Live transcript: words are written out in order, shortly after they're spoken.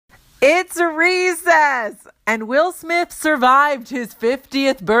It's recess! And Will Smith survived his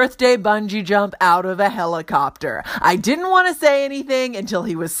 50th birthday bungee jump out of a helicopter. I didn't want to say anything until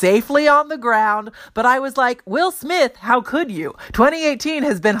he was safely on the ground, but I was like, Will Smith, how could you? 2018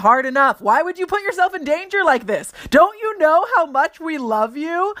 has been hard enough. Why would you put yourself in danger like this? Don't you know how much we love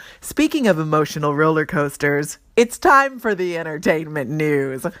you? Speaking of emotional roller coasters, it's time for the entertainment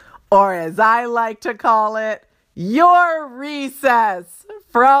news. Or as I like to call it, your recess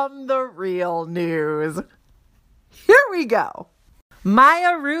from the real news. Here we go.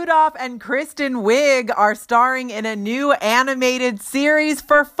 Maya Rudolph and Kristen Wiig are starring in a new animated series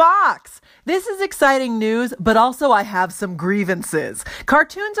for Fox. This is exciting news, but also I have some grievances.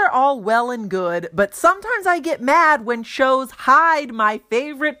 Cartoons are all well and good, but sometimes I get mad when shows hide my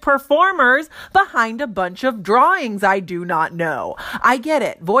favorite performers behind a bunch of drawings I do not know. I get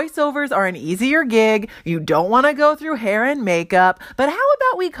it. Voiceovers are an easier gig. You don't want to go through hair and makeup, but how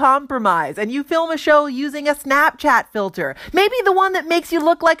about we compromise and you film a show using a Snapchat filter? Maybe the one that makes you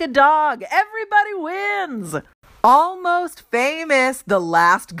look like a dog. Everybody wins. Almost Famous, the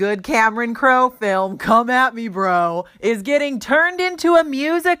last good Cameron Crowe film, come at me bro, is getting turned into a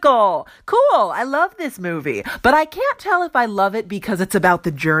musical. Cool, I love this movie, but I can't tell if I love it because it's about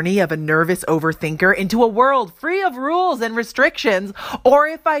the journey of a nervous overthinker into a world free of rules and restrictions, or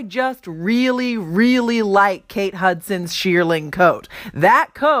if I just really, really like Kate Hudson's shearling coat.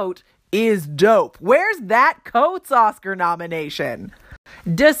 That coat is dope. Where's that coat's Oscar nomination?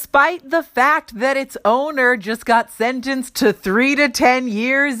 Despite the fact that its owner just got sentenced to 3 to 10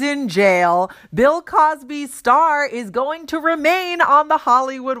 years in jail, Bill Cosby's star is going to remain on the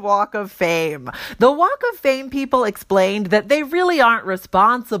Hollywood Walk of Fame. The Walk of Fame people explained that they really aren't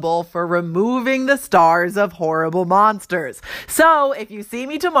responsible for removing the stars of horrible monsters. So if you see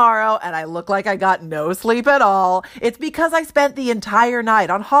me tomorrow and I look like I got no sleep at all, it's because I spent the entire night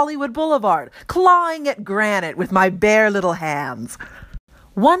on Hollywood Boulevard clawing at granite with my bare little hands.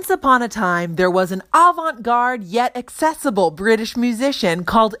 Once upon a time, there was an avant-garde yet accessible British musician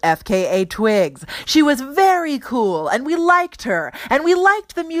called FKA Twigs. She was very cool, and we liked her, and we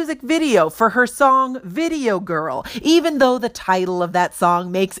liked the music video for her song Video Girl, even though the title of that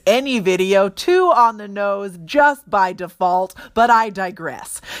song makes any video too on the nose just by default, but I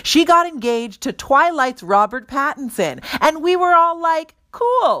digress. She got engaged to Twilight's Robert Pattinson, and we were all like,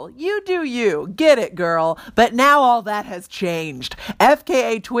 cool, you do you. Get it, girl. But now all that has changed.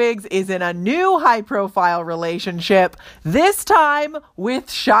 FKA Twigs is in a new high-profile relationship, this time with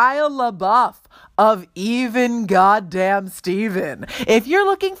Shia LaBeouf of Even Goddamn Steven. If you're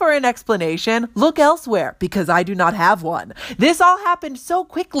looking for an explanation, look elsewhere, because I do not have one. This all happened so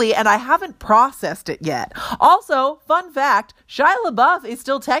quickly and I haven't processed it yet. Also, fun fact, Shia LaBeouf is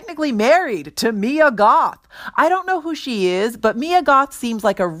still technically married to Mia Goth. I don't know who she is, but Mia Goth seems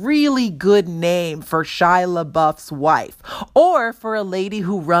like a really good name for Shia LaBeouf's wife, or for a lady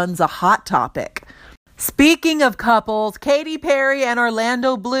who runs a Hot Topic. Speaking of couples, Katy Perry and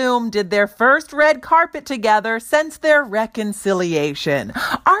Orlando Bloom did their first red carpet together since their reconciliation.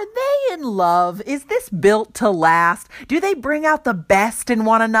 Are they in love? Is this built to last? Do they bring out the best in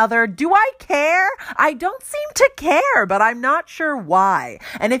one another? Do I care? I don't seem to care, but I'm not sure why.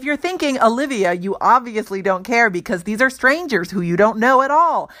 And if you're thinking, Olivia, you obviously don't care because these are strangers who you don't know at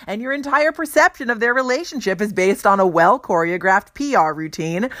all, and your entire perception of their relationship is based on a well-choreographed PR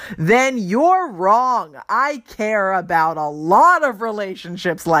routine, then you're wrong. I care about a lot of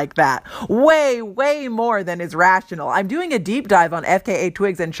relationships like that. Way, way more than is rational. I'm doing a deep dive on FKA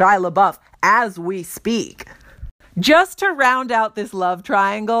Twigs and Shia LaBeouf as we speak. Just to round out this love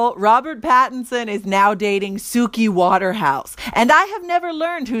triangle, Robert Pattinson is now dating Suki Waterhouse. And I have never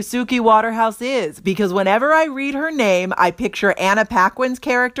learned who Suki Waterhouse is, because whenever I read her name, I picture Anna Paquin's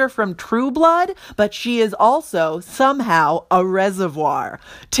character from True Blood, but she is also somehow a reservoir.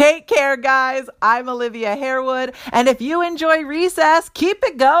 Take care, guys. I'm Olivia Harewood, and if you enjoy Recess, keep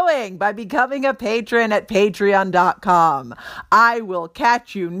it going by becoming a patron at patreon.com. I will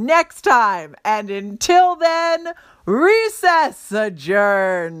catch you next time, and until then, Recess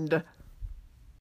adjourned.